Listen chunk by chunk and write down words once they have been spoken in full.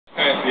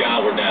the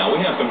hour now.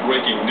 We have some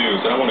breaking news,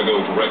 and I want to go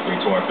directly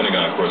to our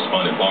Pentagon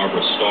correspondent,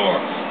 Barbara Starr,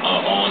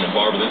 on. And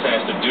Barbara, this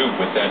has to do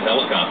with that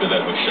helicopter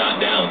that was shot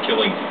down,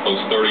 killing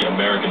those 30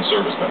 American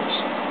service members.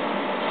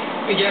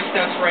 Yes,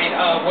 that's right.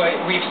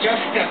 We've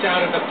just stepped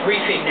out of a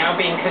briefing now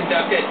being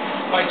conducted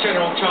by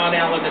General John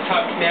Allen, the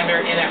top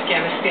commander in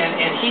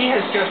Afghanistan, and he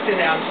has just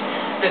announced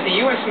that the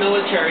U.S.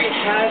 military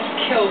has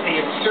killed the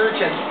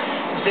insurgents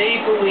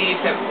they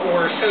believe that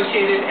were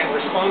associated and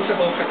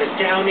responsible for the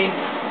downing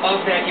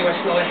of that U.S.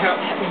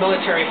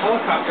 military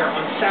helicopter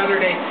on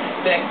Saturday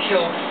that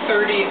killed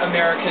 30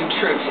 American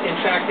troops. In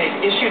fact, they've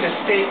issued a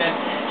statement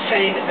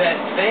saying that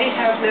they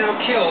have now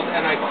killed,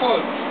 and I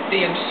quote,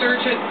 the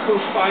insurgent who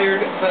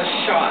fired the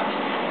shot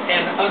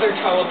and other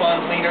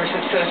Taliban leaders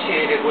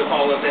associated with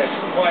all of this.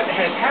 What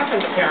has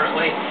happened,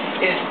 apparently,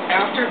 is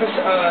after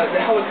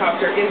the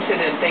helicopter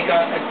incident, they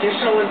got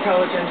additional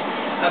intelligence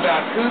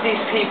about who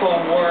these people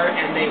were,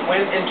 and they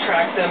went and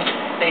tracked them.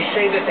 They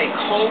say that they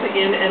called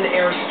in an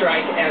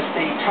airstrike as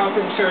the top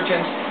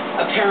insurgents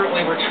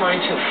apparently were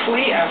trying to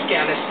flee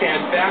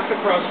Afghanistan back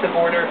across the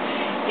border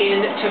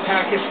into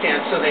Pakistan.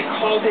 So they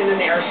called in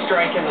an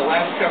airstrike in the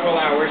last several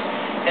hours,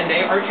 and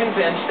they are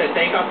convinced that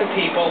they got the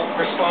people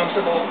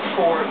responsible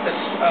for the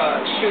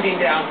shooting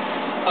down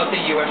of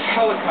the U.S.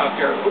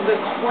 helicopter. The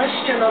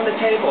question on the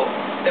table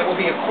that will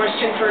be a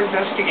question for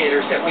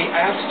investigators that we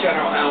asked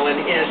General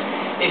Allen is,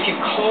 if you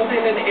called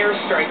in an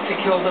airstrike to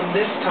kill them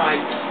this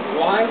time,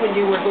 why, when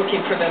you were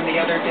looking for them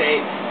the other day,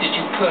 did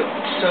you put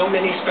so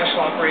many special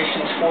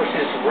operations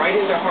forces right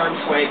into harm's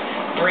way,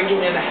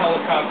 bringing in a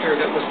helicopter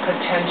that was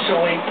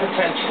potentially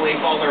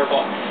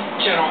vulnerable?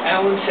 General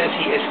Allen says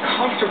he is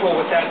comfortable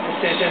with that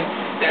decision,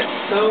 that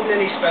so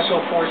many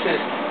special forces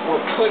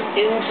were put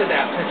into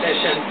that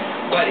position,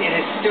 but it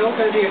is still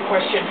going to be a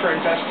question for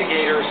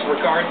investigators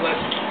regardless.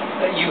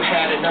 You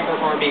had a number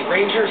of Army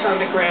Rangers on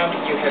the ground,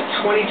 you had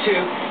 22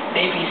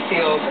 Navy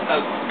SEALs, a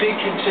big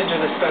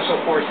contingent of special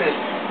forces,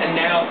 and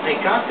now they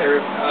got their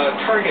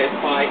target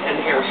by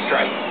an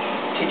airstrike.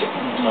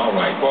 All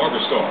right, Barbara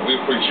Starr, we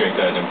appreciate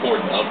that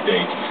important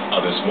update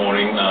this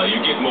morning.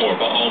 You get more,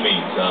 by all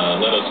means,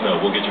 let us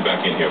know. We'll get you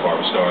back in here,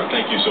 Barbara Starr.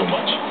 Thank you so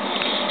much.